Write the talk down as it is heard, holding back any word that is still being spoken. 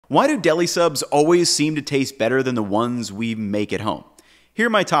Why do deli subs always seem to taste better than the ones we make at home? Here are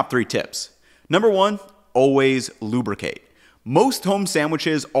my top 3 tips. Number 1, always lubricate. Most home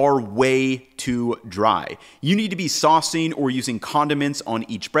sandwiches are way too dry. You need to be saucing or using condiments on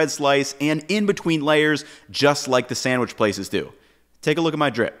each bread slice and in between layers, just like the sandwich places do. Take a look at my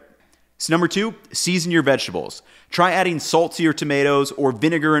drip. So number 2, season your vegetables. Try adding salt to your tomatoes or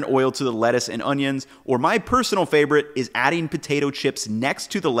vinegar and oil to the lettuce and onions, or my personal favorite is adding potato chips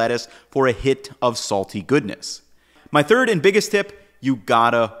next to the lettuce for a hit of salty goodness. My third and biggest tip, you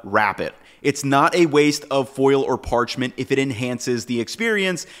gotta wrap it. It's not a waste of foil or parchment if it enhances the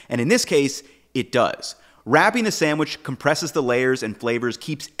experience, and in this case, it does. Wrapping the sandwich compresses the layers and flavors,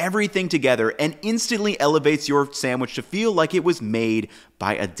 keeps everything together, and instantly elevates your sandwich to feel like it was made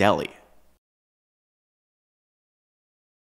by a deli.